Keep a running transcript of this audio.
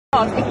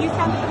If you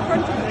stand in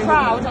front of the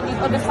crowd on the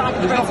other side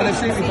of the road, he's not going to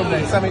shoot me from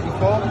there. 74.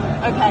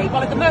 Okay,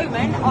 well at the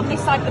moment, on this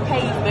side of the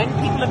pavement,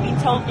 people have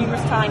been told numerous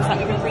times that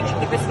you're in breach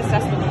of the risk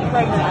assessment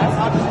process.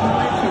 I just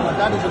explained to you, my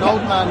dad is an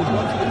old man, he's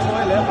gone to the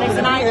toilet.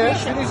 Listen, I appreciate... As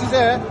soon as he's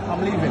there,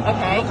 I'm leaving.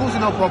 Okay. I'm not causing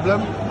no problem,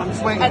 I'm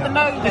just waiting. At the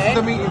moment... This is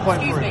the meeting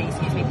point for it.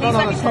 Excuse me,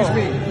 No, excuse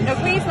me. No,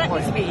 please let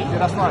me speak.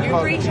 Yeah, that's fine. You're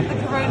in breach of the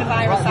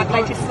Coronavirus Act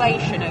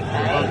legislation,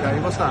 okay?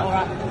 Okay, what's that?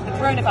 Alright, the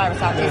Coronavirus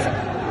Act is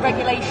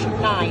Regulation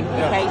 9,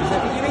 okay?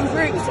 You're in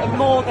groups of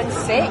more than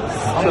 6,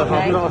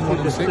 okay?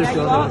 Protest,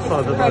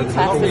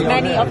 there's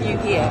many of you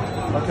here.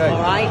 Okay.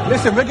 Alright?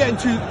 Listen, we're getting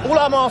to... All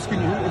I'm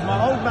asking you is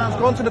my old man's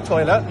gone to the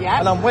toilet,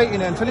 and I'm waiting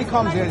there until he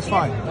comes here, it's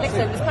fine.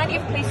 Listen, there's plenty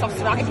of police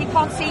officers around. If he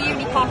can't see you and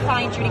he can't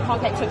find you and he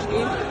can't get in touch with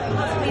you,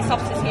 there's police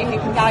officers here who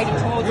can guide him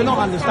towards you. You're not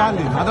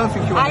understanding. I don't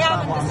think you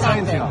understand what I'm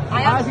saying to you.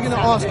 How is he going to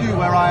ask you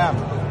where I am?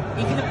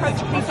 You can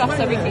approach a police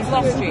officer if he's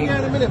lost you. We'll be there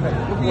in a minute,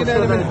 mate. We'll be there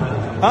in a minute.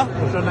 Huh?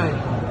 What's your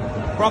name?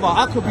 Brother,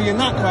 I could be in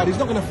that crowd. He's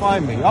not going to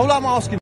find me. All I'm asking